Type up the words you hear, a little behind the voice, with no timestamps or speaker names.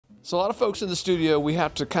So a lot of folks in the studio, we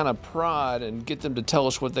have to kind of prod and get them to tell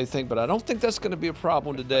us what they think, but I don't think that's going to be a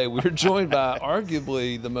problem today. We're joined by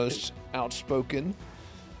arguably the most outspoken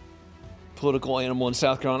political animal in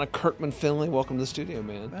South Carolina, Kirkman Finlay. Welcome to the studio,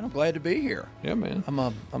 man. Man, I'm glad to be here. Yeah, man.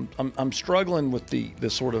 I'm struggling with the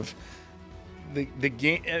sort of the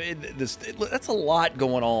game. That's a lot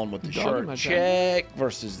going on with the shirt check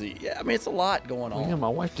versus the. Yeah, I mean, it's a lot going on. Yeah, my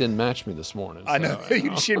wife didn't match me this morning. I know.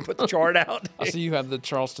 You didn't put the chart out. I see you have the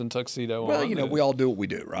Charleston tuxedo on. Well, you know, we all do what we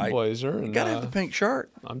do, right? Blazer. And, you gotta have the pink shirt.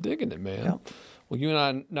 I'm digging it, man. Yeah. Well, you and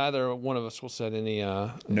I, neither one of us will set any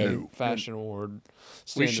fashion award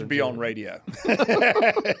We should be on radio.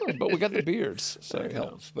 But we got the beards. So it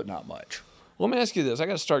helps, but not much. Well, let me ask you this. I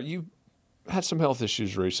got to start. You had some health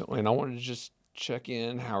issues recently, and I wanted to just check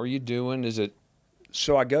in. How are you doing? Is it?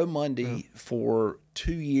 So I go Monday for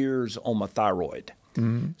 2 years on my thyroid.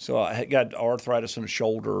 Mm-hmm. So I had got arthritis in the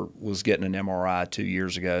shoulder, was getting an MRI 2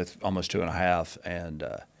 years ago, almost 2.5, and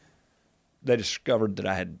they discovered that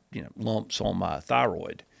I had lumps on my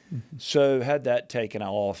thyroid. Mm-hmm. So had that taken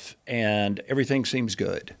off, and everything seems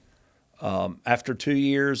good. After 2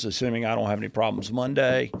 years, assuming I don't have any problems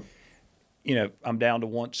Monday, I'm down to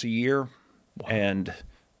once a year, and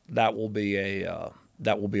that will be a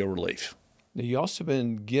relief. Now, you also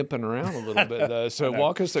been gimping around a little bit, though. So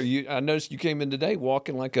walk us through. I noticed you came in today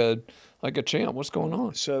walking like a champ. What's going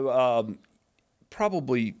on? So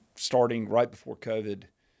probably starting right before COVID,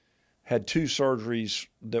 had 2 surgeries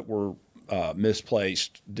that were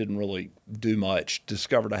misplaced, didn't really do much.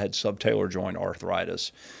 Discovered I had subtalar joint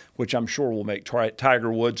arthritis, which I'm sure will make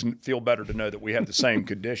Tiger Woods feel better to know that we have the same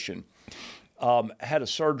condition. Had a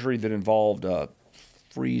surgery that involved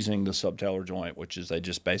freezing the subtalar joint, which is they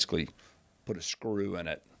just basically put a screw in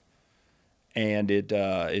it, and it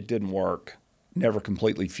didn't work. Never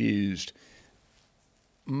completely fused.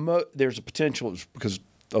 There's a potential because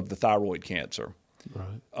of the thyroid cancer.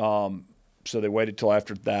 Right. So they waited till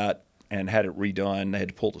after that and had it redone. They had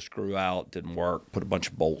to pull the screw out. Didn't work. Put a bunch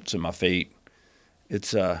of bolts in my feet.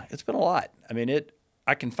 It's been a lot. I mean,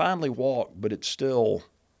 I can finally walk, but it's still.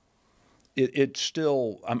 I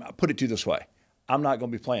put it to you this way: I'm not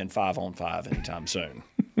going to be playing 5-on-5 anytime soon.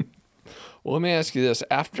 Well, let me ask you this: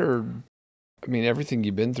 after, everything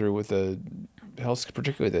you've been through with the health,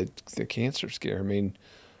 particularly the cancer scare,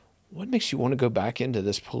 what makes you want to go back into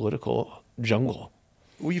this political jungle?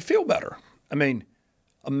 Well, you feel better.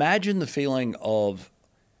 Imagine the feeling of,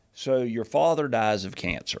 so your father dies of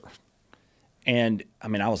cancer. And,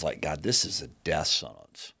 I was like, God, this is a death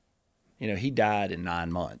sentence. He died in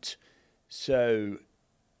 9 months. So,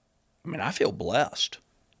 I feel blessed.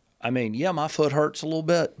 Yeah, my foot hurts a little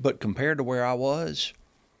bit, but compared to where I was,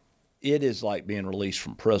 it is like being released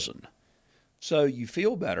from prison. So you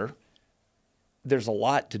feel better. There's a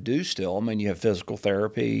lot to do still. You have physical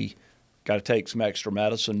therapy, got to take some extra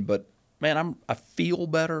medicine, but man, I feel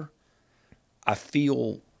better. I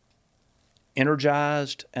feel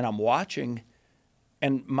energized, and I'm watching.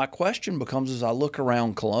 And my question becomes, as I look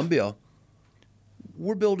around Columbia,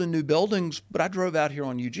 we're building new buildings, but I drove out here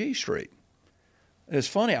on UG Street. It's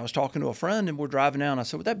funny, I was talking to a friend, and we're driving down. I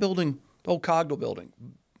said, well, that building, the old Cogdell building,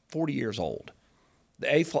 40 years old. The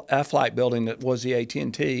Aflac building that was the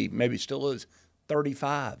AT&T, maybe still is,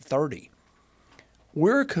 30.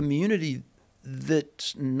 We're a community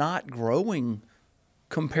that's not growing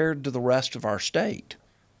compared to the rest of our state.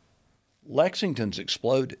 Lexington's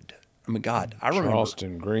exploded. God, I remember.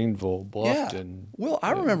 Charleston, Greenville, Bluffton. Yeah. Well,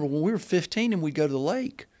 I remember when we were 15 and we'd go to the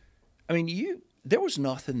lake. There was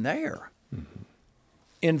nothing there. Mm-hmm.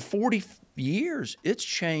 In 40 years, it's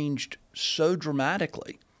changed so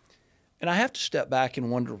dramatically. And I have to step back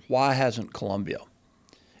and wonder, why hasn't Columbia?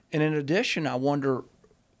 And in addition, I wonder,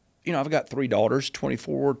 I've got 3 daughters,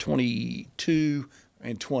 24, 22,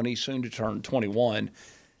 and 20, soon to turn 21.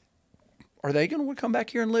 Are they going to come back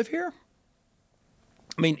here and live here?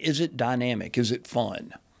 Is it dynamic? Is it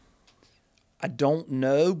fun? I don't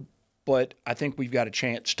know, but I think we've got a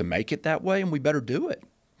chance to make it that way, and we better do it.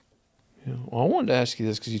 Yeah. Well, I wanted to ask you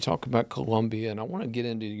this because you talk about Columbia, and I want to get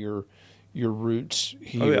into your roots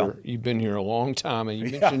here. Oh, yeah. You've been here a long time, and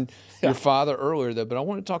you mentioned your father earlier, though. But I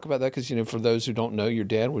want to talk about that because, for those who don't know, your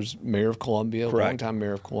dad was mayor of Columbia, Correct. A long-time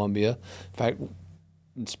mayor of Columbia. In fact,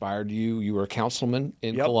 inspired you. You were a councilman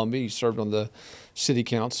in Columbia. You served on the city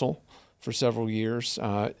council for several years.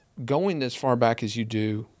 Going as far back as you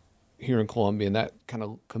do here in Columbia and that kind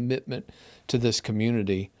of commitment to this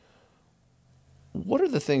community, what are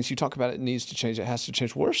the things you talk about it needs to change, it has to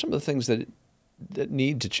change? What are some of the things that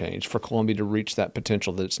need to change for Columbia to reach that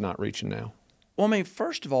potential that it's not reaching now? Well,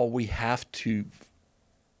 first of all, we have to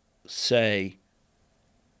say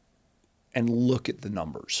and look at the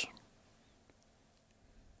numbers.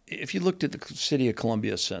 If you looked at the city of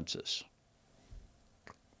Columbia census,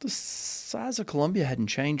 the size of Columbia hadn't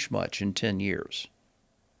changed much in 10 years,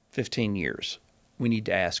 15 years. We need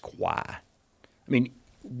to ask why. I mean,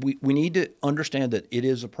 we need to understand that it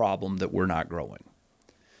is a problem that we're not growing.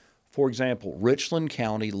 For example, Richland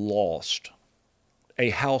County lost a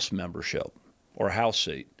House membership or a House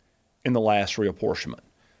seat in the last reapportionment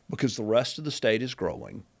because the rest of the state is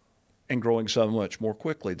growing and growing so much more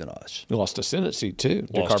quickly than us. You lost a Senate seat, too.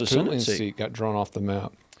 The Lost a Senate Kirkman seat. seat got drawn off the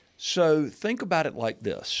map. So think about it like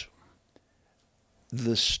this.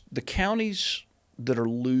 The counties that are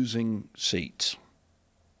losing seats,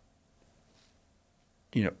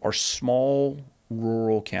 are small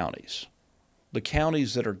rural counties. The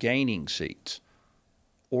counties that are gaining seats,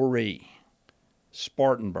 Horry,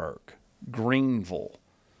 Spartanburg, Greenville,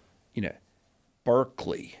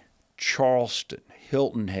 Berkeley, Charleston,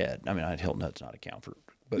 Hilton Head. I mean, Hilton Head's not a count for,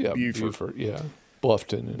 but Beaufort. Yeah.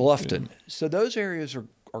 Bluffton. Bluffton. Yeah. So those areas are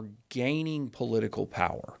gaining political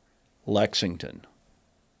power. Lexington.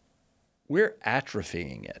 We're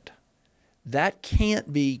atrophying it. That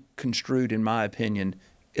can't be construed, in my opinion,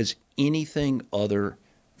 as anything other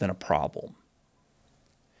than a problem.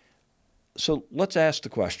 So let's ask the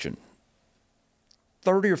question.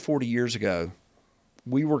 30 or 40 years ago,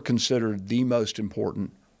 we were considered the most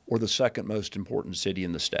important or the second most important city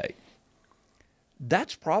in the state.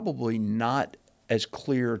 That's probably not as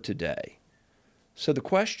clear today. So the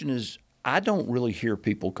question is, I don't really hear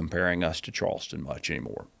people comparing us to Charleston much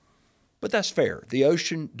anymore. But that's fair. The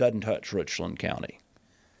ocean doesn't touch Richland County.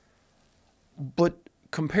 But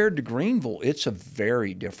compared to Greenville, it's a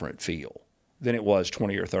very different feel than it was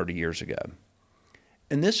 20 or 30 years ago.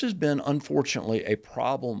 And this has been, unfortunately, a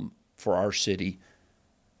problem for our city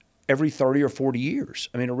every 30 or 40 years.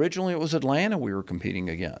 I mean, originally it was Atlanta we were competing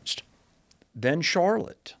against, then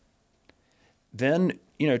Charlotte, then,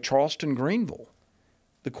 Charleston, Greenville.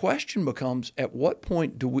 The question becomes, at what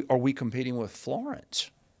point are we competing with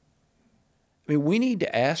Florence? I mean, we need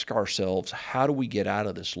to ask ourselves, how do we get out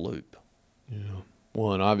of this loop? Yeah.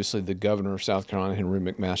 Well, and obviously the governor of South Carolina, Henry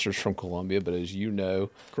McMaster's from Columbia, but as you know,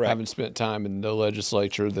 Correct. Having spent time in the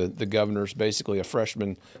legislature, the governor's basically a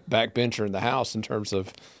freshman backbencher in the House in terms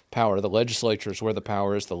of power. The legislature is where the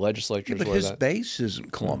power is. The legislature is but where his base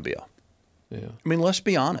isn't Columbia. Yeah. I mean, let's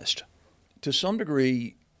be honest. To some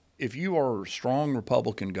degree, if you are a strong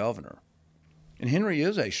Republican governor, and Henry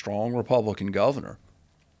is a strong Republican governor,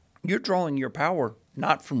 you're drawing your power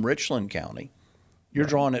not from Richland County. You're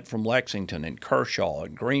drawing it from Lexington and Kershaw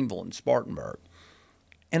and Greenville and Spartanburg.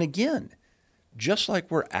 And again, just like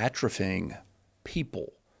we're atrophying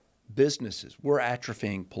people, businesses, we're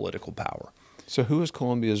atrophying political power. So who is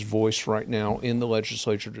Columbia's voice right now in the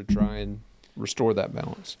legislature to try and restore that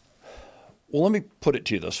balance? Well, let me put it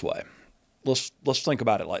to you this way. Let's think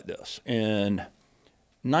about it like this. In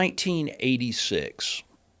 1986,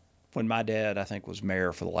 when my dad, I think, was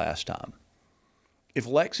mayor for the last time, if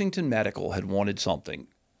Lexington Medical had wanted something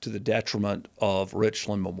to the detriment of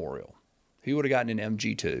Richland Memorial, he would have gotten an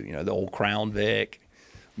MG2, the old Crown Vic,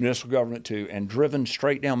 municipal government 2, and driven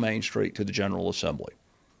straight down Main Street to the General Assembly.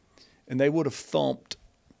 And they would have thumped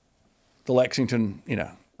the Lexington,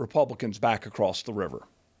 Republicans back across the river.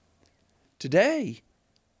 Today,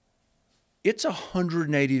 it's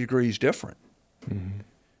 180 degrees different. Mm-hmm.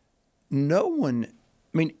 No one...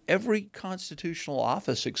 I mean, every constitutional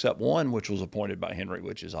office except one, which was appointed by Henry,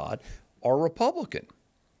 which is odd, are Republican.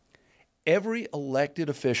 Every elected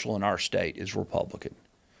official in our state is Republican.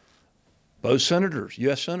 Both senators,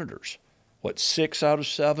 U.S. senators, 6 out of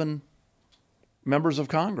 7 members of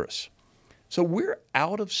Congress. So we're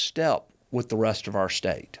out of step with the rest of our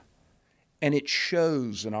state. And it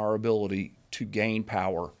shows in our ability to gain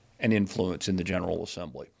power and influence in the General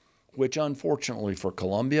Assembly, which unfortunately for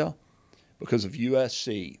Columbia, because of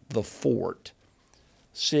USC, the fort,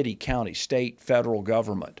 city, county, state, federal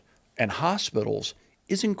government, and hospitals,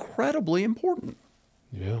 is incredibly important.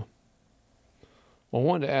 Yeah. Well, I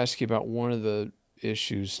wanted to ask you about one of the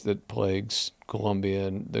issues that plagues Columbia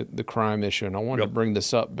and the crime issue, and I wanted to bring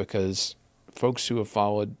this up because folks who have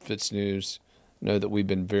followed FITSNews know that we've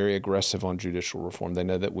been very aggressive on judicial reform. They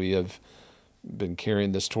know that we have been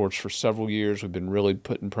carrying this torch for several years. We've been really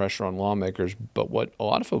putting pressure on lawmakers, but what a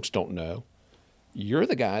lot of folks don't know, you're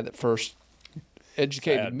the guy that first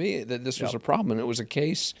educated me that this was a problem. And it was a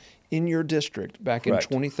case in your district back in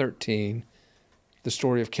 2013, the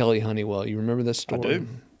story of Kelly Honeywell. You remember this story? I do.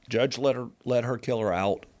 Judge let her killer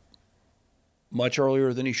out much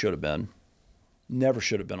earlier than he should have been. Never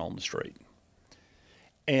should have been on the street.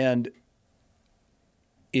 And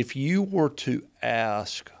if you were to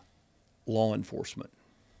ask law enforcement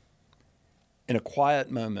in a quiet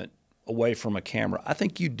moment away from a camera, I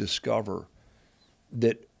think you'd discover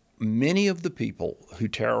that many of the people who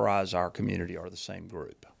terrorize our community are the same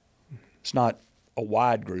group. It's not a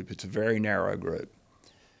wide group, it's a very narrow group.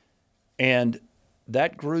 And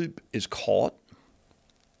that group is caught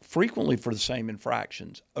frequently for the same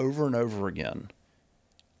infractions over and over again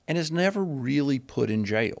and is never really put in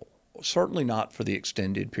jail, certainly not for the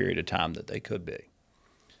extended period of time that they could be.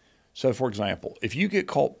 So, for example, if you get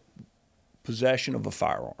caught possession of a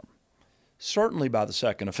firearm, certainly by the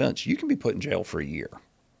second offense, you can be put in jail for a year.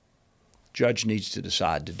 Judge needs to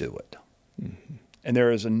decide to do it. Mm-hmm. And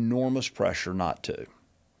there is enormous pressure not to.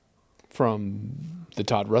 From the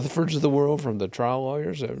Todd Rutherfords of the world, from the trial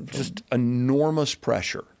lawyers? Just enormous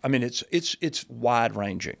pressure. I mean, it's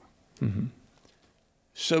wide-ranging. Mm-hmm.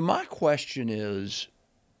 So my question is,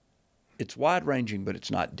 it's wide-ranging, but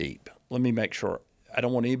it's not deep. Let me make sure. I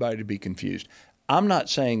don't want anybody to be confused. I'm not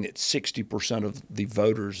saying that 60% of the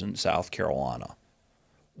voters in South Carolina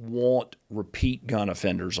want repeat gun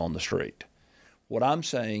offenders on the street. What I'm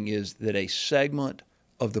saying is that a segment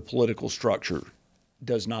of the political structure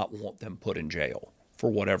does not want them put in jail for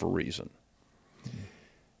whatever reason. Mm-hmm.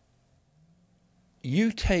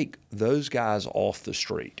 You take those guys off the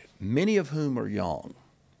street, many of whom are young.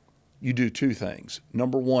 You do two things.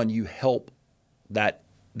 Number one, you help that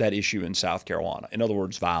issue in South Carolina. In other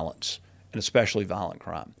words, violence, and especially violent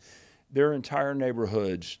crime. There are entire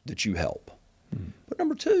neighborhoods that you help. Mm-hmm. But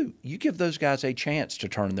number two, you give those guys a chance to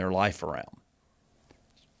turn their life around.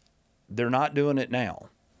 They're not doing it now.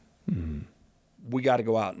 Mm-hmm. We got to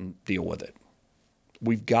go out and deal with it.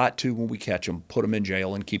 We've got to, when we catch them, put them in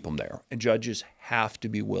jail and keep them there. And judges have to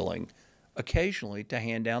be willing occasionally to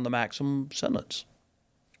hand down the maximum sentence.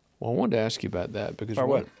 Well, I wanted to ask you about that because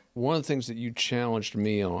one of the things that you challenged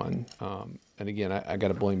me on, and again, I got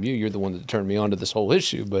to blame you. You're the one that turned me on to this whole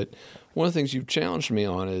issue. But one of the things you've challenged me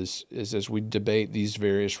on is as we debate these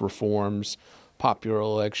various reforms, popular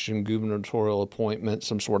election, gubernatorial appointment,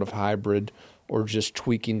 some sort of hybrid, or just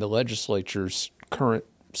tweaking the legislature's current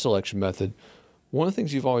selection method, one of the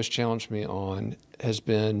things you've always challenged me on has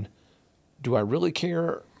been, do I really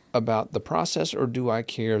care about the process or do I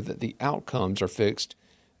care that the outcomes are fixed?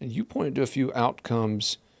 And you pointed to a few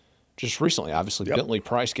outcomes just recently. Obviously, yep. Bentley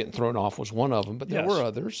Price getting thrown off was one of them, but there were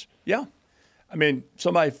others. Yeah. I mean,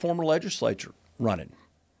 former legislature running,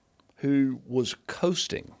 who was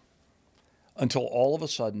coasting until all of a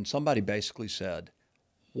sudden somebody basically said,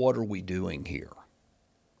 what are we doing here?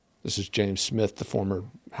 This is James Smith, the former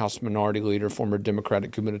House Minority Leader, former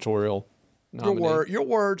Democratic gubernatorial nominee. Your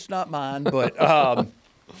words, not mine, but...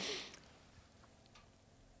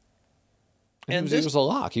 And he was a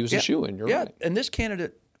lock. He was a shoo-in. You're right. And this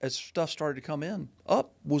candidate, as stuff started to come in,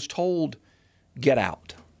 was told, get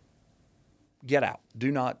out. Get out.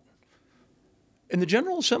 Do not. And the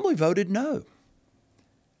General Assembly voted no.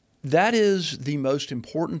 That is the most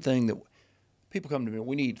important thing that people come to me.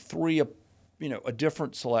 We need a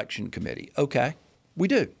different selection committee. Okay, we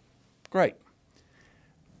do. Great.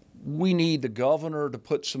 We need the governor to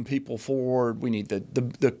put some people forward. We need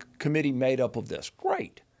the committee made up of this.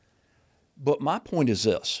 Great. But my point is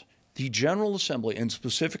this. The General Assembly, and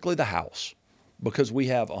specifically the House, because we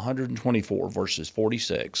have 124 versus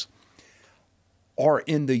 46, are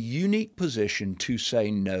in the unique position to say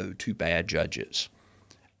no to bad judges.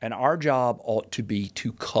 And our job ought to be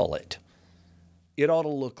to cull it. It ought to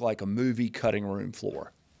look like a movie cutting room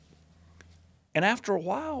floor. And after a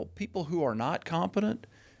while, people who are not competent,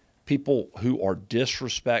 people who are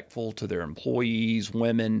disrespectful to their employees,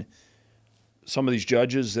 women, some of these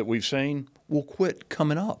judges that we've seen will quit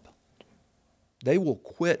coming up. They will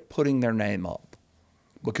quit putting their name up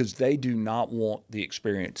because they do not want the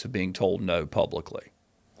experience of being told no publicly.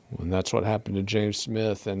 And that's what happened to James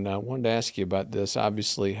Smith. And I wanted to ask you about this.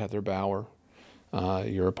 Obviously, Heather Bauer,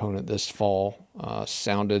 your opponent this fall,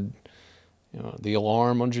 sounded the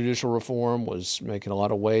alarm on judicial reform, was making a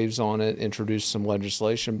lot of waves on it, introduced some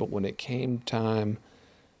legislation. But when it came time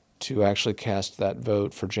to actually cast that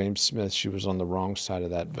vote for James Smith, she was on the wrong side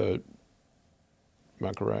of that vote. Am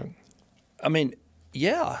I correct? I mean,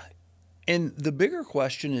 yeah. And the bigger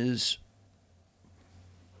question is,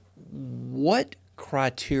 what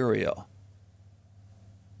criteria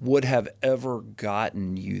would have ever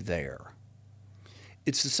gotten you there?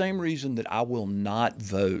 It's the same reason that I will not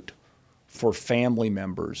vote for family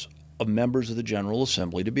members of members of the General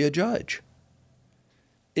Assembly to be a judge.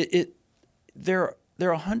 There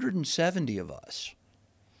are 170 of us.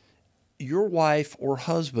 Your wife or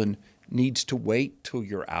husband needs to wait till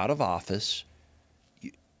you're out of office,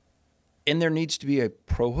 and there needs to be a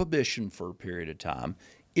prohibition for a period of time.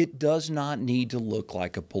 It does not need to look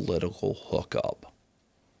like a political hookup.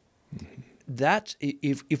 That's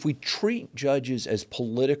if we treat judges as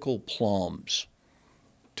political plums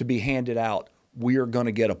to be handed out, we are going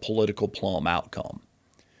to get a political plum outcome.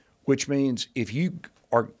 Which means if you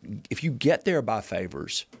get there by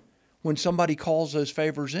favors, when somebody calls those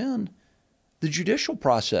favors in, the judicial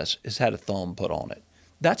process has had a thumb put on it.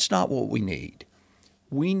 That's not what we need.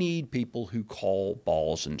 We need people who call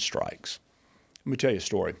balls and strikes. Let me tell you a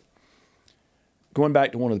story. Going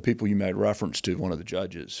back to one of the people you made reference to, one of the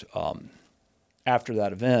judges, after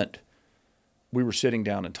that event, we were sitting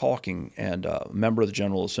down and talking, and a member of the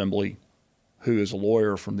General Assembly, who is a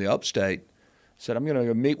lawyer from the upstate, said, I'm going to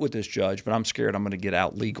go meet with this judge, but I'm scared I'm going to get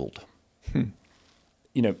out-legaled.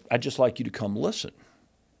 I'd just like you to come listen.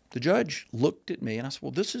 The judge looked at me, and I said,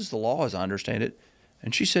 well, this is the law as I understand it.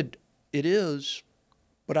 And she said, it is,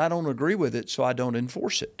 but I don't agree with it, so I don't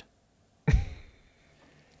enforce it.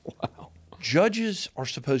 Wow. Judges are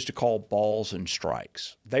supposed to call balls and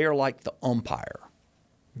strikes. They are like the umpire.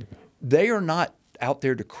 They are not out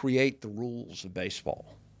there to create the rules of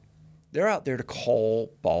baseball. They're out there to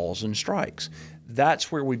call balls and strikes.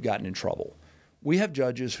 That's where we've gotten in trouble. We have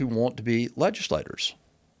judges who want to be legislators.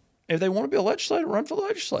 If they want to be a legislator, run for the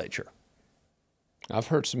legislature. I've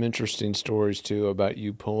heard some interesting stories, too, about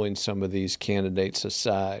you pulling some of these candidates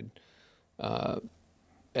aside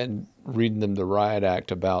and reading them the riot act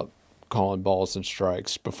about calling balls and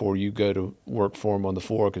strikes before you go to work for them on the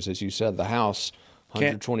floor. Because, as you said, the House,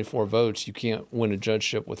 124 votes, you can't win a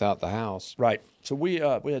judgeship without the House. Right. So we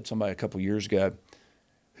had somebody a couple of years ago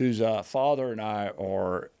whose father and I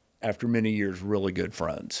are, after many years, really good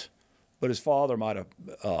friends. But his father might have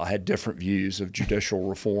had different views of judicial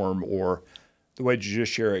reform or the way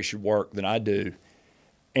judiciary should work than I do.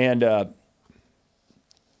 And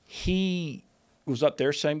he was up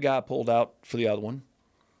there, same guy pulled out for the other one.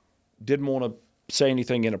 Didn't want to say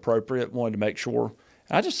anything inappropriate, wanted to make sure.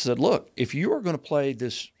 And I just said, look, if you are going to play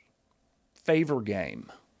this favor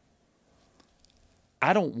game,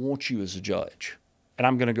 I don't want you as a judge, and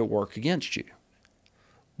I'm going to go work against you.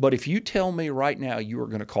 But if you tell me right now you are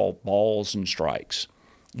going to call balls and strikes,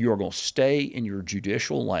 you are going to stay in your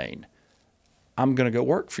judicial lane, I'm going to go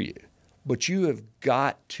work for you. But you have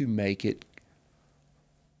got to make it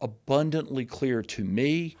abundantly clear to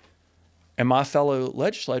me and my fellow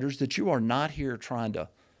legislators that you are not here trying to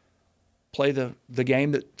play the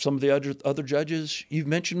game that some of the other judges you've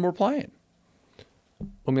mentioned were playing.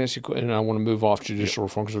 Let me ask you, and I want to move off judicial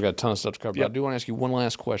reform because we've got a ton of stuff to cover. Yep. I do want to ask you one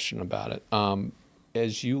last question about it.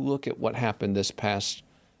 As you look at what happened this past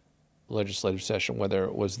legislative session, whether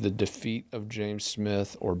it was the defeat of James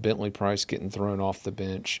Smith or Bentley Price getting thrown off the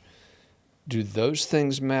bench, do those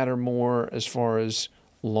things matter more as far as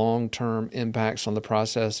long-term impacts on the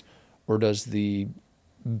process, or does the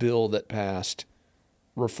bill that passed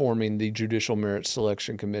reforming the Judicial Merit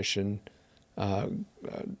Selection Commission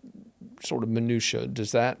sort of minutia,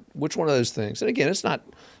 which one of those things? And again, it's not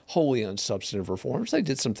wholly unsubstantive reforms. They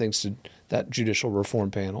did some things to that judicial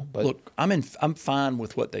reform panel. But look, I'm fine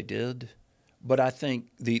with what they did, but I think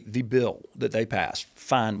the bill that they passed,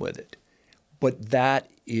 fine with it. But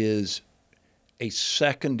that is a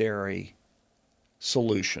secondary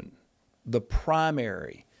solution. The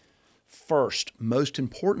primary, first, most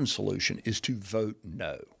important solution is to vote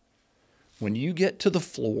no. When you get to the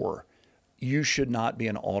floor, you should not be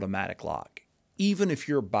an automatic lock, even if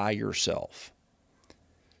you're by yourself.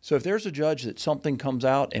 So if there's a judge that something comes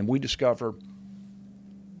out and we discover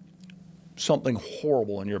something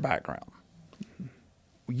horrible in your background,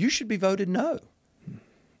 you should be voted no.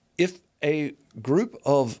 If a group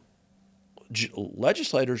of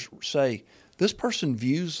legislators say, this person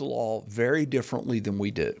views the law very differently than we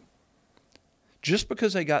do, just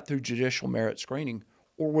because they got through judicial merit screening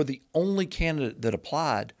or were the only candidate that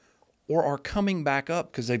applied or are coming back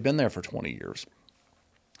up because they've been there for 20 years,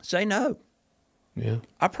 say no. Yeah.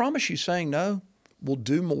 I promise you saying no will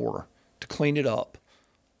do more to clean it up.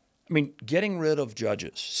 I mean, getting rid of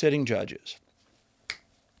judges, sitting judges,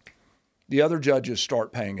 the other judges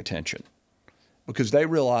start paying attention because they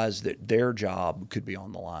realize that their job could be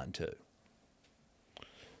on the line too.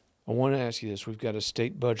 I want to ask you this. We've got a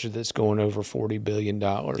state budget that's going over $40 billion.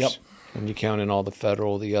 Yep. And you count in all the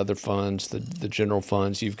federal, the other funds, the general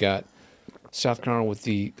funds. You've got South Carolina with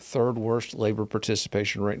the third worst labor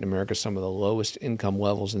participation rate in America, some of the lowest income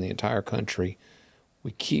levels in the entire country.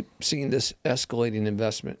 We keep seeing this escalating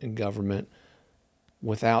investment in government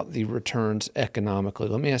without the returns economically.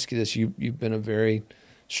 Let me ask you this. You've been a very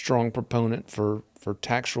strong proponent for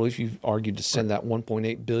tax relief. You've argued to send that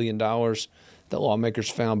 $1.8 billion the lawmakers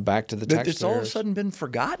found back to the But taxpayers. it's all of a sudden been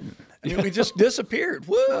forgotten. I mean, we just disappeared.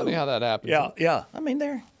 Woo! Funny how that happens. Yeah. I mean,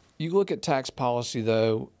 there. You look at tax policy,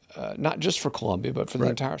 though, not just for Columbia, but for the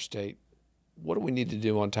entire state. What do we need to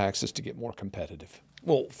do on taxes to get more competitive?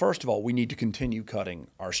 Well, first of all, we need to continue cutting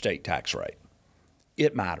our state tax rate.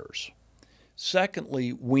 It matters.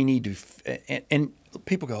 Secondly, we need to, and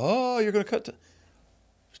people go, oh, you're going to cut,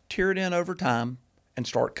 tear it in over time and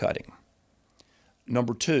start cutting.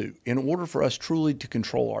 Number two, in order for us truly to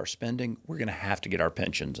control our spending, we're going to have to get our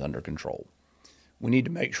pensions under control. We need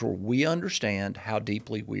to make sure we understand how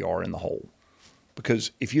deeply we are in the hole.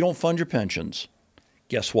 Because if you don't fund your pensions,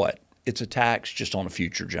 guess what? It's a tax just on a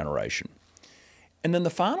future generation. And then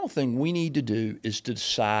the final thing we need to do is to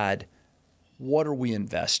decide, what are we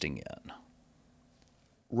investing in?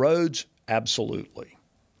 Roads, absolutely.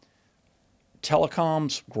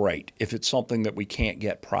 Telecoms, great, if it's something that we can't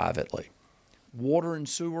get privately. Water and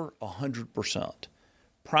sewer, 100%.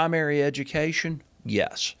 Primary education,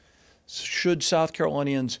 yes. Should South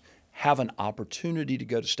Carolinians have an opportunity to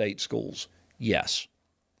go to state schools? Yes.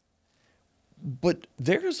 But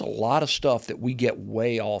there's a lot of stuff that we get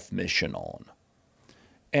way off mission on.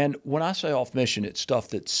 And when I say off mission, it's stuff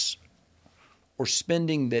that's, or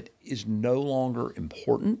spending that is no longer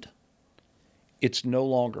important, it's no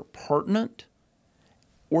longer pertinent,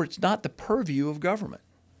 or it's not the purview of government.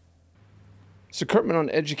 So, Kirkman, on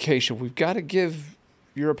education, we've got to give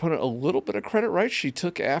your opponent a little bit of credit, right? She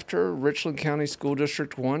took after Richland County School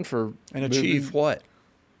District 1 for... And achieved what?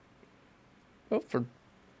 Well,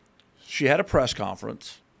 she had a press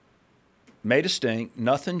conference, made a stink,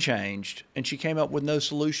 nothing changed, and she came up with no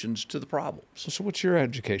solutions to the problems. So what's your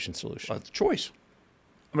education solution? It's choice.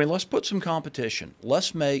 I mean, let's put some competition.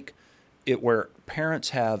 Let's make it where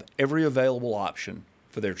parents have every available option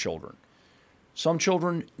for their children. Some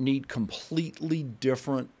children need completely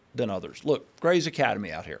different than others. Look, Gray's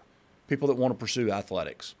Academy out here, people that want to pursue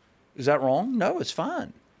athletics. Is that wrong? No, it's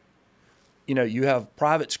fine. You know, you have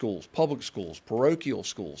private schools, public schools, parochial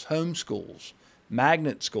schools, home schools,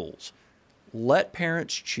 magnet schools. Let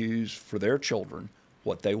parents choose for their children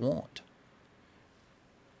what they want.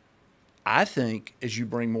 I think as you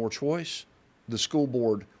bring more choice, the school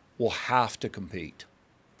board will have to compete.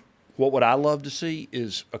 What would I love to see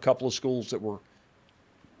is a couple of schools that were,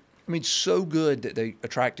 I mean, so good that they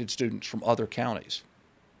attracted students from other counties.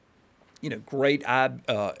 You know, great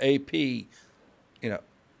AP, you know,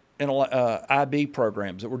 and IB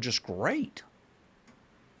programs that were just great.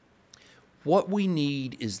 What we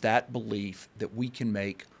need is that belief that we can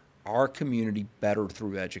make our community better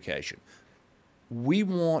through education. We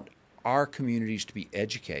want our communities to be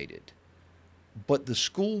educated, but the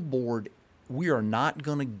school board, we are not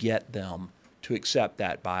going to get them to accept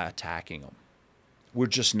that by attacking them. We're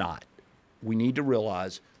just not. We need to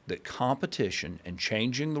realize that competition and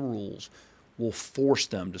changing the rules will force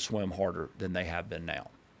them to swim harder than they have been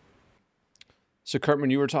now. So, Kirkman,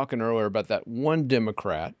 you were talking earlier about that one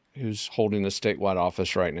Democrat who's holding a statewide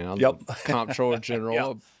office right now, the Comptroller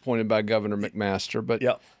General, appointed by Governor McMaster. But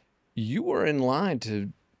you were in line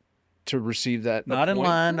to receive that Not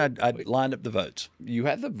appointment. in line. I lined up the votes. You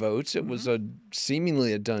had the votes. It was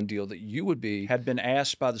seemingly a done deal that you would be. Had been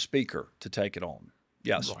asked by the speaker to take it on.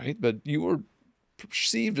 Yes. Right, but you were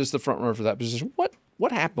perceived as the front runner for that position.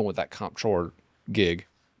 What happened with that comptroller gig?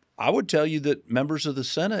 I would tell you that members of the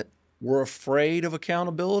Senate were afraid of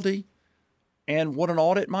accountability and what an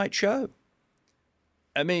audit might show.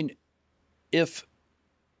 I mean, if,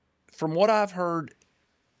 from what I've heard,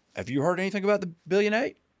 have you heard anything about the $1.8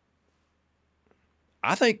 billion?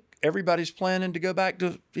 I think everybody's planning to go back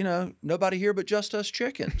to, you know, nobody here but just us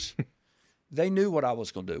chickens. They knew what I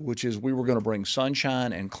was going to do, which is we were going to bring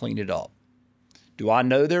sunshine and clean it up. Do I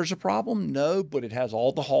know there's a problem? No, but it has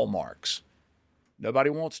all the hallmarks.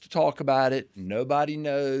 Nobody wants to talk about it. Nobody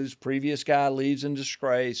knows. Previous guy leaves in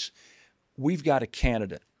disgrace. We've got a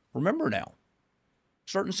candidate. Remember now,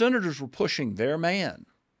 certain senators were pushing their man.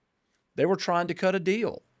 They were trying to cut a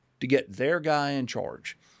deal to get their guy in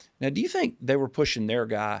charge. Now, do you think they were pushing their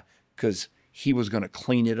guy because he was going to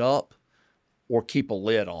clean it up or keep a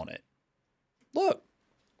lid on it? Look,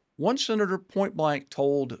 one senator point blank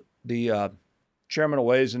told the chairman of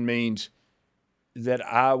Ways and Means that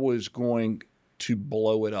I was going to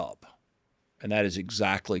blow it up. And that is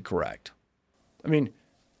exactly correct. I mean,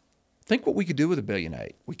 think what we could do with $1.8 billion.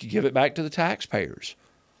 We could give it back to the taxpayers.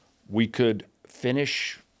 We could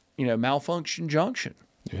finish, you know, Malfunction Junction.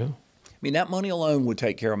 Yeah. I mean, that money alone would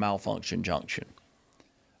take care of Malfunction Junction.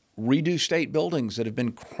 Redo state buildings that have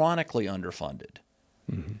been chronically underfunded.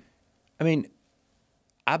 Mm-hmm. I mean,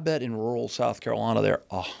 I bet in rural South Carolina there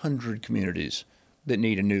are 100 communities that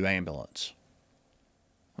need a new ambulance.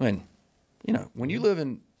 I mean, when you live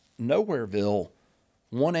in Nowhereville,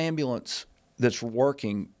 one ambulance that's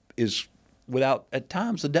working is without, at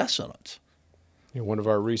times, a death sentence. One of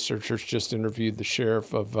our researchers just interviewed the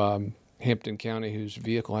sheriff of Hampton County, whose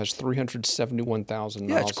vehicle has 371,000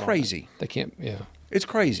 miles. Yeah, it's crazy. They can't. Yeah, it's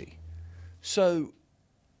crazy. So,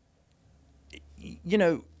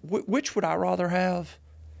 which would I rather have?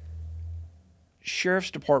 Sheriff's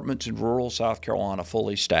departments in rural South Carolina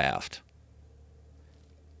fully staffed.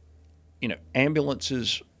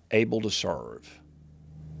 Ambulances able to serve.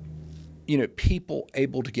 People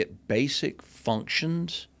able to get basic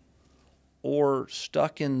functions, or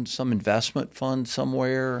stuck in some investment fund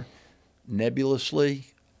somewhere nebulously.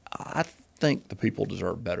 I think the people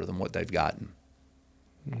deserve better than what they've gotten.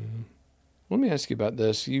 Mm-hmm. Let me ask you about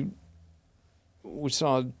this. We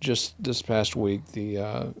saw just this past week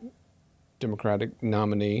the Democratic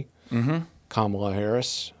nominee, Kamala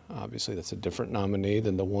Harris. Obviously, that's a different nominee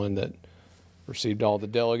than the one that received all the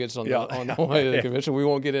delegates on the way to the convention. We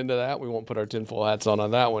won't get into that. We won't put our tinfoil hats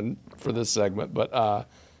on that one for this segment. But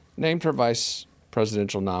named her vice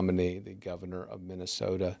presidential nominee, the governor of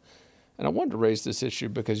Minnesota. And I wanted to raise this issue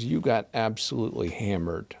because you got absolutely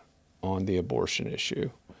hammered on the abortion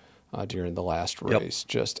issue during the last race. Yep.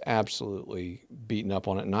 Just absolutely beaten up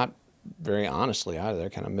on it. Not very honestly either,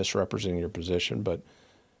 kind of misrepresenting your position. But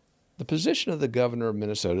the position of the governor of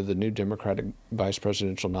Minnesota, the new Democratic vice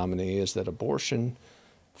presidential nominee, is that abortion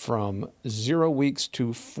from 0 weeks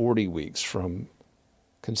to 40 weeks, from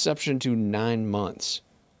conception to 9 months,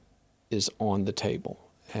 is on the table.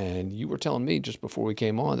 And you were telling me just before we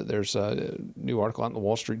came on that there's a new article out in the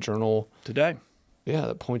Wall Street Journal today. Yeah,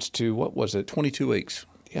 that points to, what was it? 22 weeks.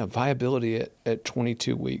 Yeah, viability at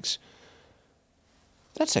 22 weeks.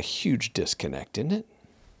 That's a huge disconnect, isn't it?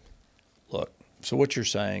 Look, so what you're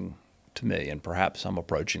saying to me, and perhaps I'm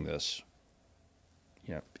approaching this,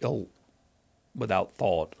 without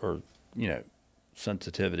thought or,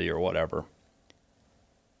 sensitivity or whatever,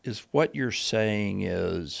 is what you're saying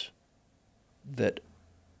is that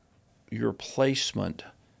your placement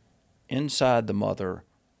inside the mother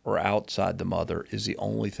or outside the mother is the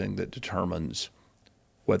only thing that determines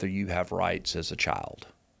whether you have rights as a child.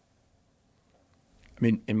 I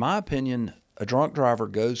mean, in my opinion, a drunk driver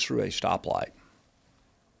goes through a stoplight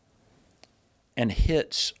and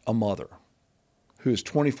hits a mother who is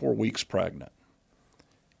 24 weeks pregnant,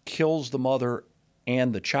 kills the mother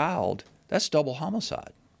and the child, that's double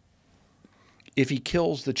homicide. If he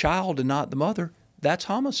kills the child and not the mother, that's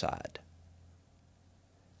homicide.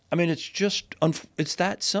 I mean, it's just, it's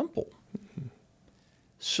that simple. Mm-hmm.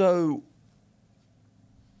 So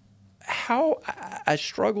I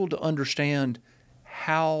struggle to understand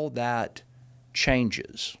how that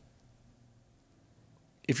changes.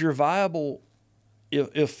 If you're viable,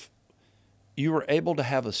 if you were able to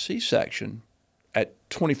have a C-section at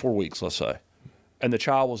 24 weeks, let's say, and the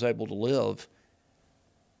child was able to live,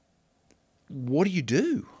 what do you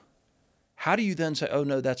do? How do you then say, oh,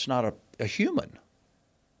 no, that's not a human?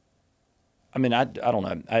 I mean, I don't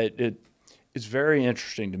know. It's very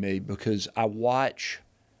interesting to me because I watch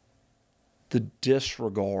the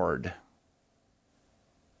disregard,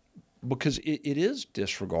 because it is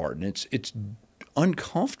disregard, and it's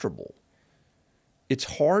uncomfortable.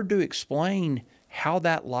 It's hard to explain how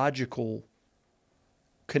that logical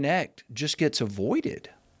connect just gets avoided.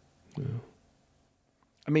 Yeah.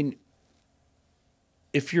 I mean,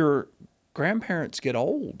 if your grandparents get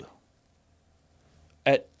old,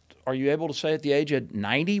 are you able to say at the age of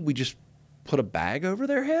 90, we just put a bag over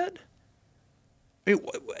their head? I mean,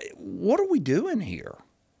 what are we doing here?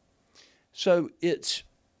 So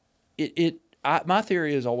my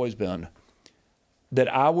theory has always been that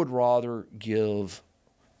I would rather give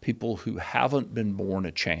people who haven't been born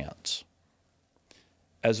a chance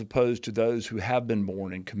as opposed to those who have been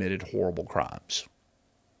born and committed horrible crimes.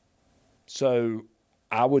 So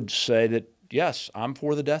I would say that, yes, I'm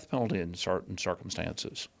for the death penalty in certain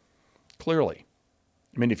circumstances. Clearly.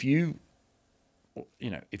 I mean, if you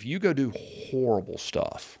go do horrible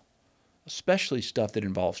stuff, especially stuff that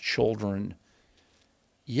involves children,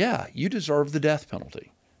 yeah, you deserve the death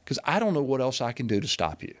penalty because I don't know what else I can do to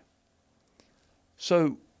stop you.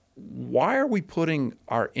 So why are we putting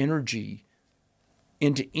our energy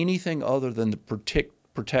into anything other than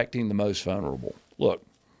protecting the most vulnerable? Look,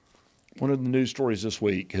 one of the news stories this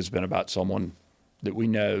week has been about someone that we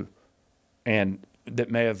know and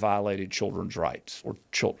that may have violated children's rights or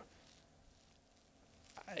children.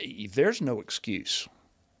 There's no excuse.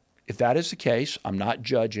 If that is the case, I'm not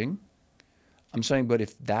judging. I'm saying, but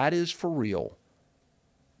if that is for real,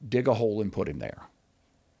 dig a hole and put him there.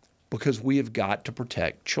 Because we have got to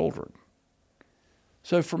protect children.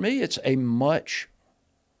 So for me, it's a much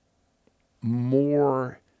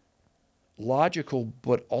more logical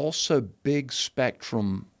but also big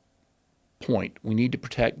spectrum point. We need to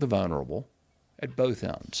protect the vulnerable at both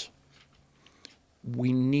ends.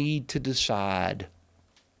 We need to decide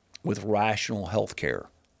with rational health care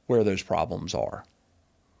where those problems are.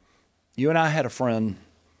 You and I had a friend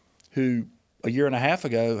who a year and a half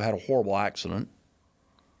ago had a horrible accident.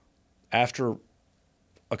 After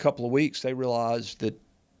a couple of weeks, they realized that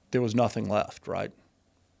there was nothing left, right?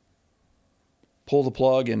 Pull the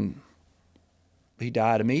plug and he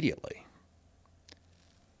died immediately.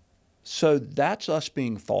 So that's us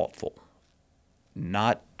being thoughtful,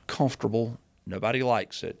 not comfortable. Nobody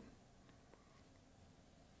likes it.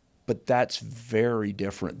 But that's very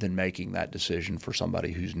different than making that decision for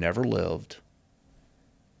somebody who's never lived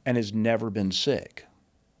and has never been sick.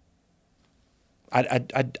 I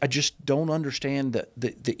just don't understand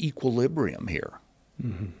the equilibrium here.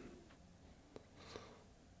 Mm-hmm.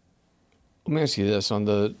 Let me ask you this: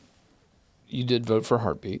 you did vote for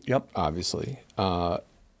Heartbeat. Yep. Obviously,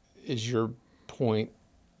 is your point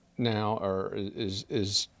now, or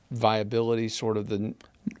is viability sort of the?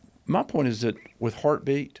 My point is that with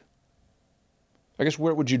Heartbeat, I guess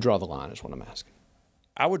where would you draw the line? Is what I'm asking.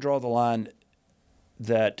 I would draw the line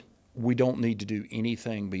that we don't need to do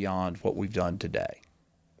anything beyond what we've done today.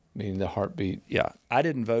 Meaning the Heartbeat. Yeah. I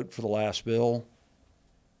didn't vote for the last bill.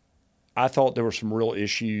 I thought there were some real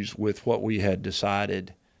issues with what we had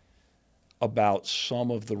decided about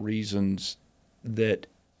some of the reasons that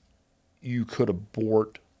you could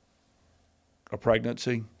abort a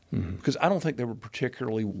pregnancy. Mm-hmm. Because I don't think they were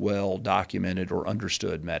particularly well documented or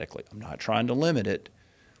understood medically. I'm not trying to limit it.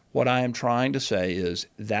 What I am trying to say is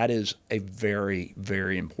that is a very,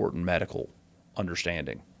 very important medical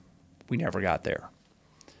understanding. We never got there.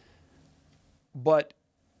 But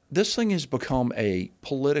this thing has become a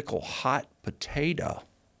political hot potato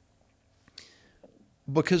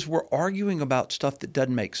because we're arguing about stuff that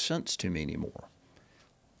doesn't make sense to me anymore.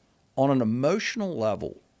 On an emotional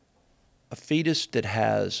level, a fetus that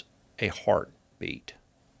has a heartbeat.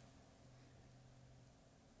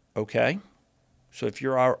 Okay? So if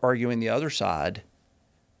you're arguing the other side,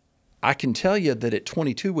 I can tell you that at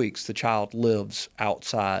 22 weeks, the child lives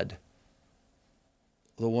outside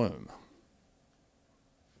the womb.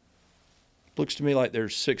 Looks to me like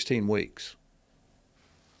there's 16 weeks.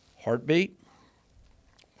 Heartbeat?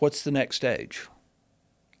 What's the next stage?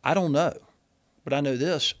 I don't know. But I know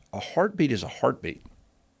this, a heartbeat is a heartbeat.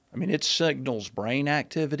 I mean, it signals brain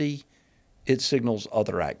activity. It signals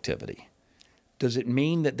other activity. Does it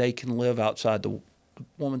mean that they can live outside the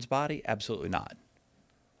woman's body? Absolutely not.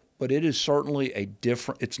 But it is certainly a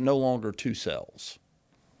different, it's no longer two cells.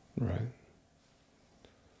 Right.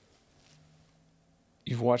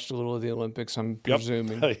 You've watched a little of the Olympics, I'm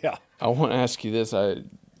presuming. Yep. Yeah. I want to ask you this.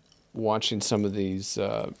 Watching some of these,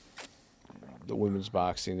 the women's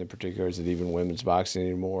boxing in particular, is it even women's boxing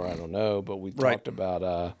anymore? I don't know. But we talked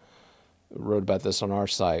about, wrote about this on our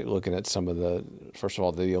site, looking at some of the, first of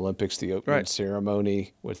all, the Olympics, the opening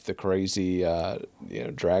ceremony with the crazy,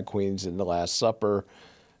 drag queens in the Last Supper.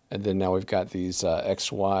 And then now we've got these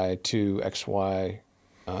XY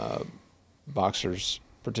boxers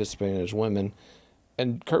participating as women.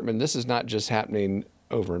 And Kirkman, this is not just happening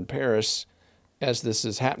over in Paris. As this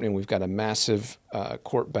is happening, we've got a massive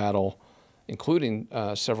court battle, including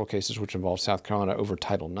several cases which involve South Carolina over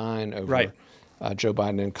Title IX, over Joe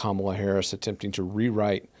Biden and Kamala Harris attempting to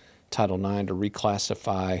rewrite Title IX to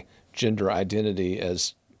reclassify gender identity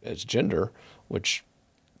as gender, which,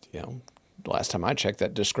 last time I checked,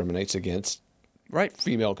 that discriminates against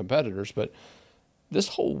female competitors. But this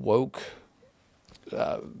whole woke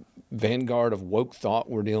vanguard of woke thought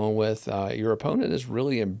we're dealing with, your opponent has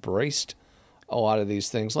really embraced a lot of these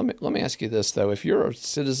things. Let me ask you this, though. If you're a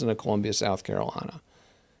citizen of Columbia, South Carolina,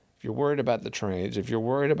 if you're worried about the trades, if you're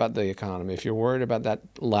worried about the economy, if you're worried about that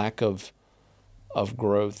lack of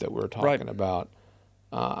growth that we're talking about,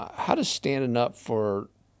 how does standing up for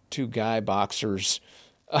two guy boxers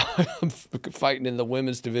fighting in the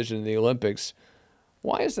women's division in the Olympics,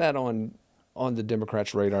 why is that on the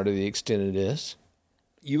Democrats' radar to the extent it is?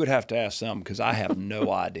 You would have to ask them because I have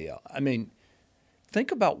no idea. I mean,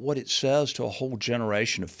 think about what it says to a whole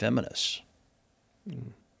generation of feminists.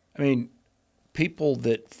 I mean, people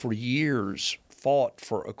that for years fought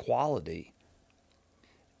for equality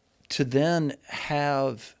to then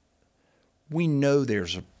have, we know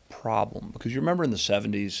there's a problem because you remember in the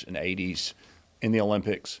 70s and 80s in the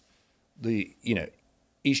Olympics,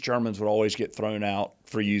 East Germans would always get thrown out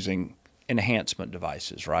for using enhancement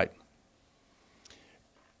devices, right?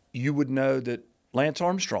 You would know that Lance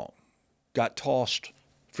Armstrong got tossed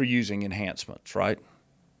for using enhancements, right?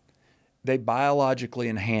 They biologically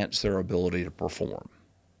enhance their ability to perform.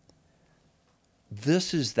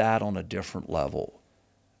 This is that on a different level.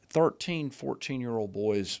 13, 14-year-old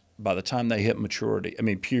boys, by the time they hit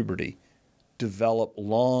puberty, develop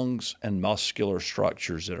lungs and muscular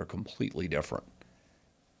structures that are completely different.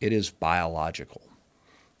 It is biological.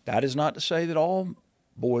 That is not to say that all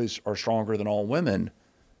boys are stronger than all women,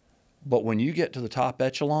 but when you get to the top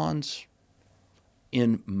echelons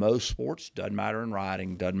in most sports, doesn't matter in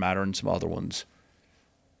riding, doesn't matter in some other ones,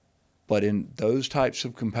 but in those types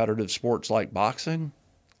of competitive sports like boxing,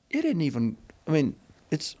 it isn't even,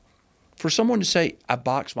 it's for someone to say, I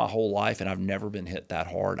boxed my whole life and I've never been hit that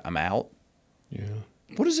hard, I'm out. Yeah.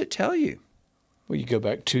 What does it tell you? Well, you go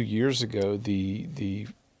back 2 years ago, the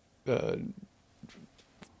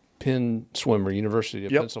Penn swimmer, University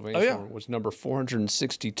of Pennsylvania swimmer, was number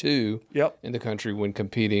 462 in the country when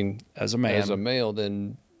competing as a male,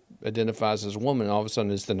 then identifies as a woman, all of a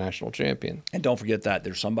sudden is the national champion. And don't forget that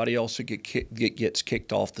there's somebody else that gets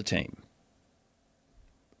kicked off the team,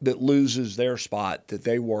 that loses their spot that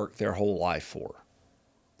they worked their whole life for.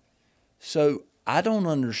 So I don't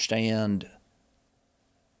understand,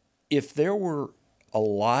 if there were a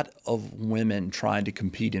lot of women trying to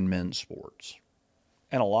compete in men's sports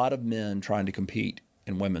and a lot of men trying to compete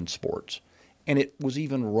in women's sports, and it was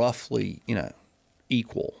even roughly,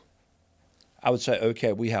 equal, I would say,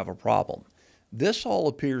 okay, we have a problem. This all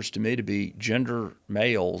appears to me to be gender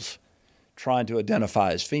males trying to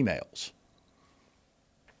identify as females.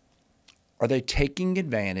 Are they taking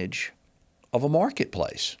advantage of a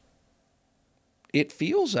marketplace? It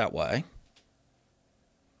feels that way.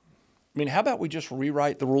 How about we just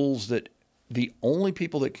rewrite the rules that the only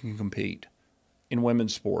people that can compete in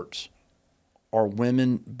women's sports are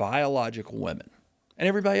women, biological women, and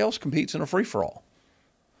everybody else competes in a free-for-all.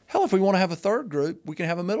 Hell, if we want to have a third group, we can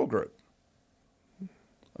have a middle group.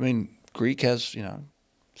 Greek has,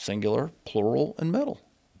 singular, plural, and middle.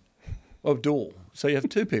 Oh, dual. So you have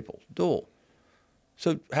two people, dual.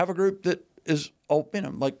 So have a group that is,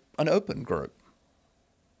 like an open group.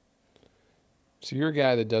 So you're a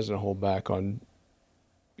guy that doesn't hold back on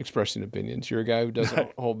expressing opinions. You're a guy who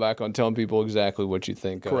doesn't hold back on telling people exactly what you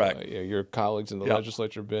think. Correct. Your colleagues in the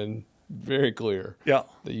legislature have been very clear that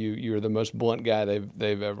you're the most blunt guy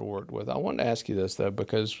they've ever worked with. I wanted to ask you this, though,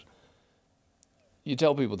 because you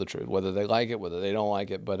tell people the truth, whether they like it, whether they don't like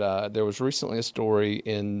it. But there was recently a story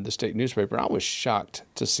in the state newspaper, and I was shocked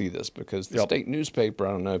to see this because the state newspaper,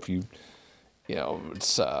 I don't know if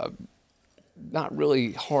it's not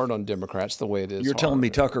really hard on Democrats the way it is. You're telling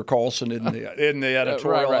me Tucker Carlson in the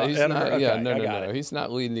editorial? Right. He's not, no. He's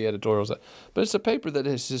not leading the editorials. But it's a paper that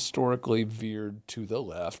has historically veered to the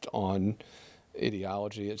left on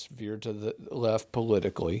ideology. It's veered to the left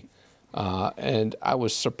politically. And I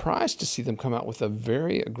was surprised to see them come out with a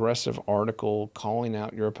very aggressive article calling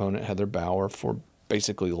out your opponent, Heather Bauer, for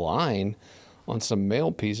basically lying on some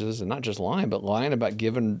mail pieces, and not just lying, but lying about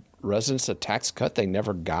giving residents a tax cut they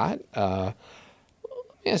never got. Let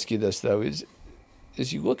me ask you this, though, as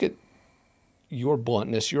you look at your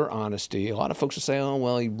bluntness, your honesty, a lot of folks will say, oh,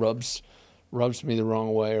 well, he rubs me the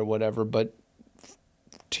wrong way or whatever. But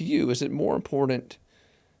to you, is it more important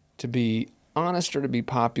to be honest or to be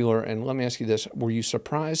popular? And let me ask you this. Were you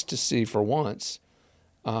surprised to see for once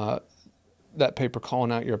that paper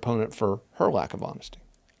calling out your opponent for her lack of honesty?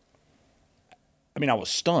 I was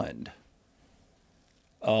stunned.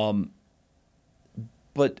 But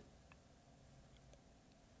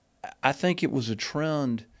I think it was a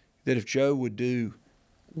trend that if Joe would do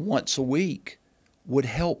once a week would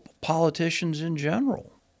help politicians in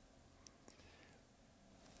general.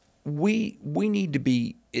 It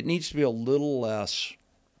needs to be a little less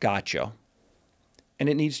gotcha, and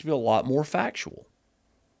it needs to be a lot more factual.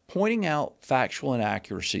 Pointing out factual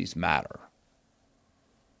inaccuracies matter.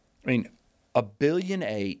 $1.8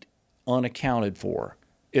 billion unaccounted for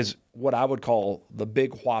is what I would call the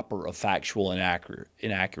big whopper of factual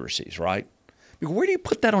inaccuracies, right? Where do you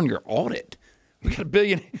put that on your audit? We got $1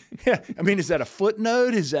 billion. Is that a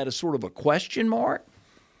footnote? Is that a sort of a question mark?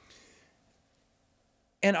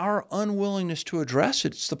 And our unwillingness to address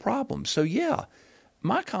it's the problem. So, yeah,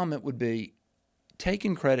 my comment would be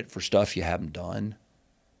taking credit for stuff you haven't done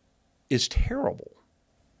is terrible.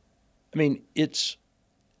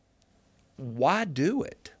 Why do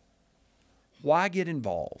it? Why get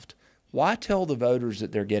involved? Why tell the voters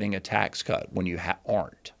that they're getting a tax cut when you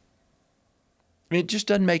aren't? It just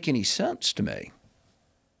doesn't make any sense to me.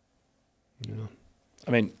 Yeah.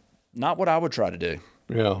 Not what I would try to do.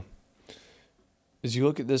 Yeah. As you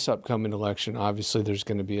look at this upcoming election, obviously there's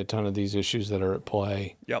going to be a ton of these issues that are at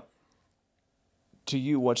play. Yep. to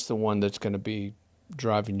you, what's the one that's going to be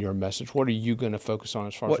driving your message? What are you going to focus on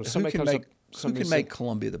as far as when somebody comes up? Who can make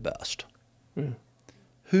Columbia the best?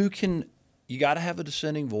 Who can? You got to have a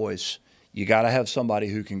dissenting voice. You got to have somebody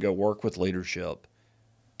who can go work with leadership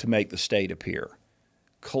to make the state appear.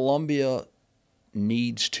 Columbia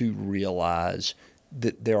needs to realize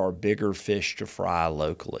that there are bigger fish to fry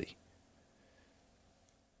locally.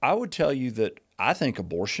 I would tell you that I think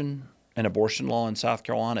abortion and abortion law in South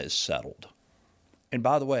Carolina is settled. And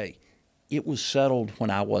by the way, it was settled when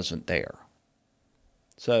I wasn't there.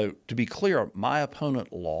 So to be clear, my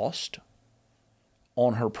opponent lost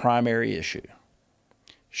on her primary issue.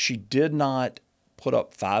 She did not put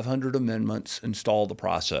up 500 amendments and stall the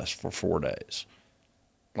process for 4 days,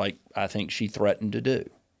 like I think she threatened to do.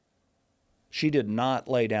 She did not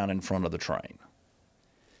lay down in front of the train.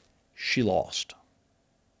 She lost.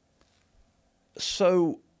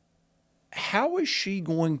 So how is she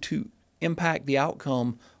going to impact the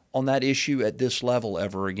outcome on that issue at this level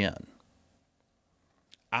ever again?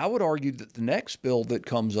 I would argue that the next bill that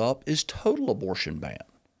comes up is total abortion ban.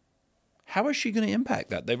 How is she going to impact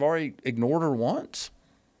that? They've already ignored her once.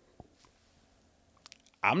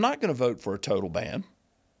 I'm not going to vote for a total ban.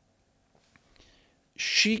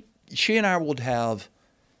 She and I would have,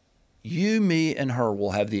 you, me, and her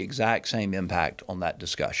will have the exact same impact on that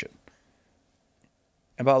discussion.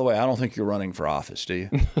 And by the way, I don't think you're running for office, do you?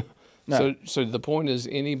 No. So the point is,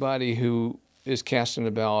 anybody who is casting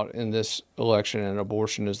a ballot in this election, and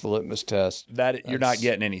abortion is the litmus test, that you're not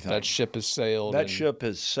getting anything. That ship has sailed. That ship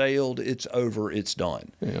has sailed. It's over. It's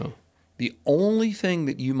done. Yeah. The only thing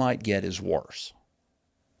that you might get is worse,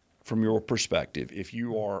 from your perspective, if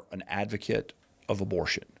you are an advocate of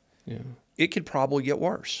abortion. Yeah. It could probably get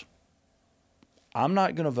worse. I'm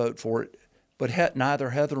not going to vote for it, but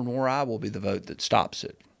neither Heather nor I will be the vote that stops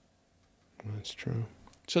it. That's true.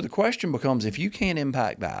 So the question becomes, if you can't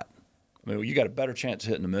impact that, I mean, you got a better chance of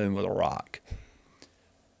hitting the moon with a rock.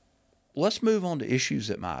 Let's move on to issues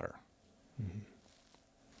that matter. Mm-hmm.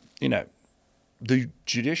 You know, the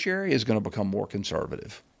judiciary is going to become more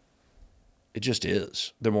conservative. It just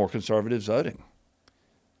is. They're more conservative voting.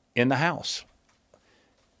 In the House,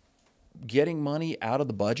 getting money out of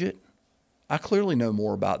the budget, I clearly know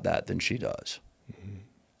more about that than she does. Mm-hmm.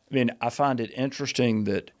 I mean, I find it interesting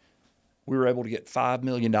that we were able to get $5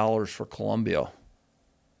 million for Columbia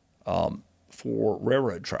for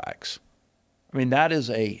railroad tracks. I mean,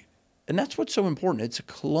 and that's what's so important. It's a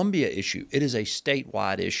Columbia issue. It is a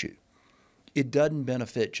statewide issue. It doesn't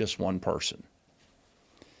benefit just one person.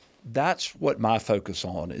 That's what my focus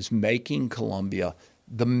on is, making Columbia,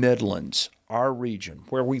 the Midlands, our region,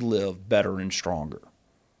 where we live, better and stronger.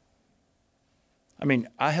 I mean,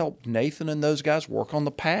 I helped Nathan and those guys work on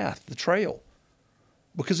the path, the trail,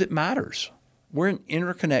 because it matters. We're an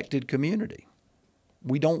interconnected community.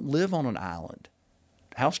 We don't live on an island.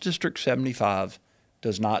 House District 75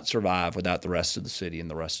 does not survive without the rest of the city and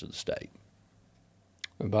the rest of the state.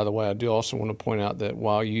 And by the way, I do also want to point out that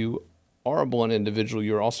while you are a blunt individual,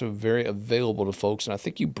 you're also very available to folks. And I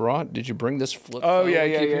think did you bring this flip phone? Oh,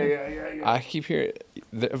 yeah. I keep hearing,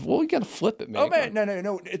 well, you got to flip it, man. Oh, man,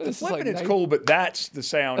 no. The flipping is cool, but that's the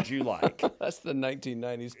sound you like. That's the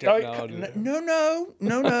 1990s technology. No.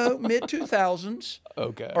 Mid-2000s.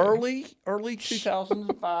 Okay. Early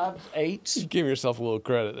 2005s, 8s. You give yourself a little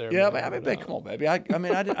credit there. Yeah, man, come on, baby. I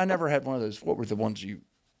never had one of those. What were the ones you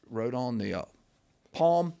wrote on? The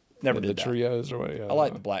Palm? Never did the that. Trios or what? I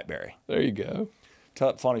like the BlackBerry. There you go.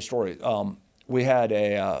 Funny story. We had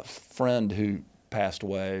a friend who passed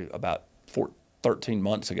away about 13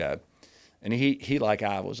 months ago, and he like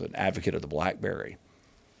I was an advocate of the BlackBerry.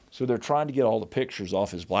 So they're trying to get all the pictures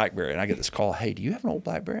off his BlackBerry, and I get this call, "Hey, do you have an old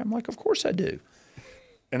BlackBerry?" I'm like, "Of course I do."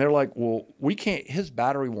 And they're like, "Well, we can't. His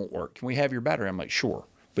battery won't work. Can we have your battery?" I'm like, "Sure,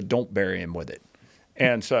 but don't bury him with it."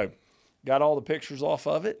 And so got all the pictures off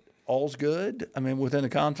of it. All's good. I mean, within the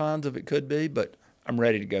confines of it could be, but I'm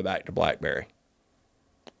ready to go back to BlackBerry.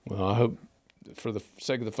 Well, I hope for the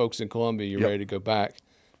sake of the folks in Columbia, you're ready to go back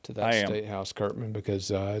to that State House, Kirkman, because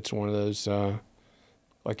it's one of those,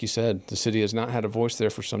 like you said, the city has not had a voice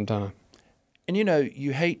there for some time. And, you know,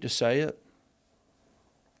 you hate to say it,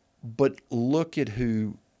 but look at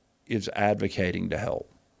who is advocating to help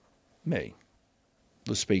me,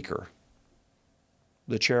 the Speaker,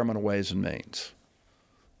 the Chairman of Ways and Means.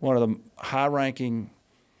 One of the high-ranking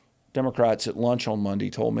Democrats at lunch on Monday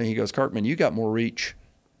told me, he goes, "Kirkman, you got more reach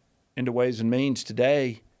into Ways and Means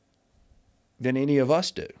today than any of us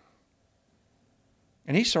do."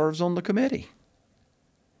 And he serves on the committee.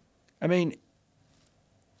 I mean,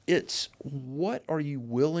 it's what are you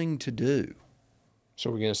willing to do? So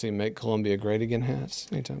we're going to see Make Columbia Great Again hats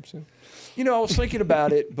anytime soon? You know, I was thinking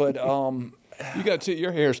about it, but you got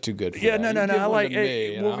your hair's too good for that. No. I like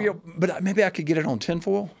it. But maybe I could get it on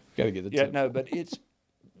tinfoil. Got to get the tinfoil. No, but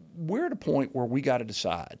we're at a point where we got to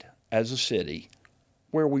decide as a city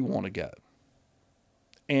where we want to go.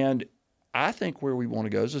 And I think where we want to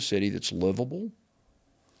go is a city that's livable,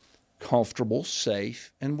 comfortable,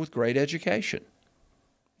 safe, and with great education.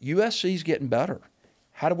 USC's getting better.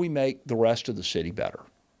 How do we make the rest of the city better?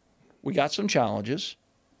 We got some challenges.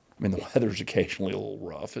 I mean, the weather's occasionally a little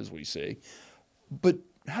rough, as we see. But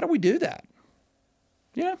how do we do that?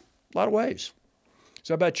 Yeah, a lot of ways.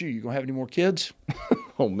 So how about you? You going to have any more kids?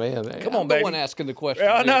 Oh, man. Come on, baby. I'm the one asking the question.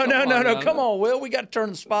 No. Come on, Will. We got to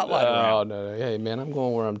turn the spotlight around. No. Hey, man, I'm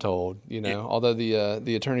going where I'm told. You know, although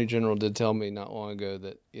the Attorney General did tell me not long ago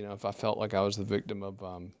that, you know, if I felt like I was the victim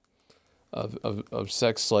of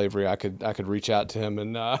sex slavery, I could reach out to him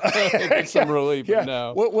and get some relief. Yeah. But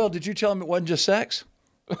no. Well, did you tell him it wasn't just sex?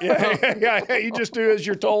 Yeah. You just do as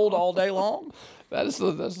you're told all day long. That's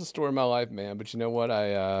the story of my life, man. But you know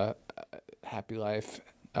what? Happy life,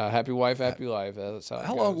 happy wife, happy life. That's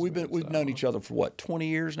how long we've known each other for what, 20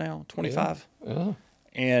 years now? 25? Yeah.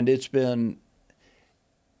 And it's been,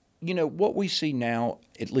 you know, what we see now,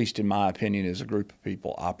 at least in my opinion, is a group of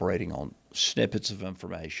people operating on snippets of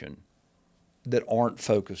information that aren't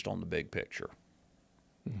focused on the big picture.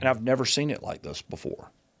 Mm-hmm. And I've never seen it like this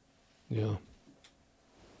before. Yeah.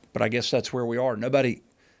 But I guess that's where we are. Nobody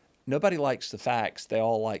likes the facts. They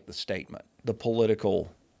all like the statement, the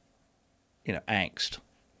political, you know, angst.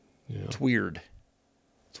 Yeah. It's weird.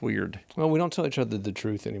 Well, we don't tell each other the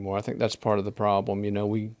truth anymore. I think that's part of the problem. You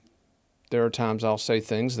know, there are times I'll say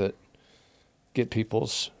things that get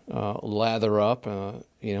people's lather up,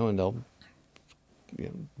 you know, and they'll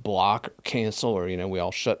block or cancel, or, you know, we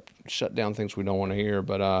all shut down things we don't want to hear.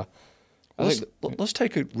 But let's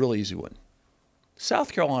take a real easy one.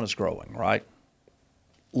 South Carolina's growing, right?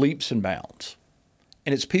 Leaps and bounds.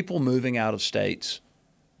 And it's people moving out of states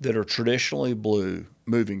that are traditionally blue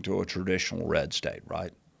moving to a traditional red state,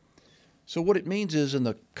 right? So what it means is in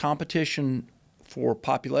the competition for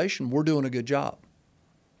population, we're doing a good job.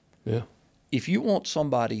 Yeah. If you want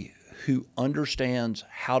somebody who understands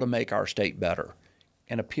how to make our state better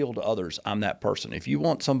and appeal to others, I'm that person. If you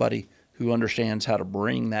want somebody who understands how to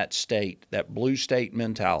bring that state, that blue state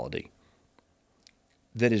mentality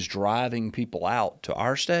that is driving people out to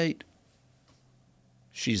our state,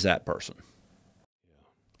 she's that person.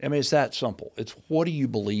 I mean, it's that simple. It's what do you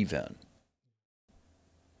believe in?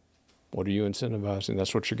 What are you incentivizing?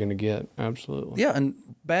 That's what you're going to get. Absolutely. Yeah, and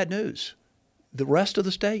bad news. The rest of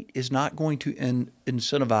the state is not going to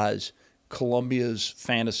incentivize Columbia's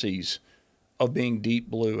fantasies of being deep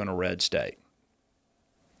blue in a red state.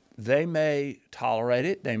 They may tolerate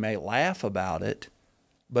it. They may laugh about it,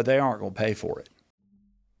 but they aren't going to pay for it.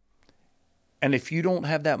 And if you don't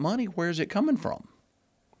have that money, where's it coming from?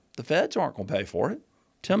 The feds aren't going to pay for it.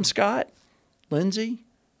 Tim Scott, Lindsey,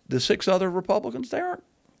 the 6 other Republicans, they aren't.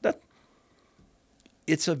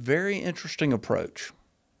 It's a very interesting approach.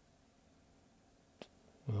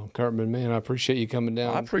 Well, Kirkman, man, I appreciate you coming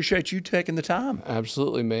down. I appreciate you taking the time.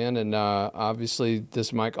 Absolutely, man. And obviously,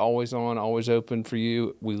 this mic always on, always open for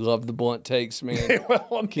you. We love the blunt takes, man.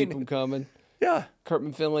 Keep them coming. Yeah.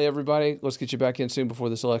 Kirkman, Finlay, everybody, let's get you back in soon before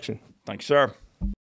this election. Thanks, sir.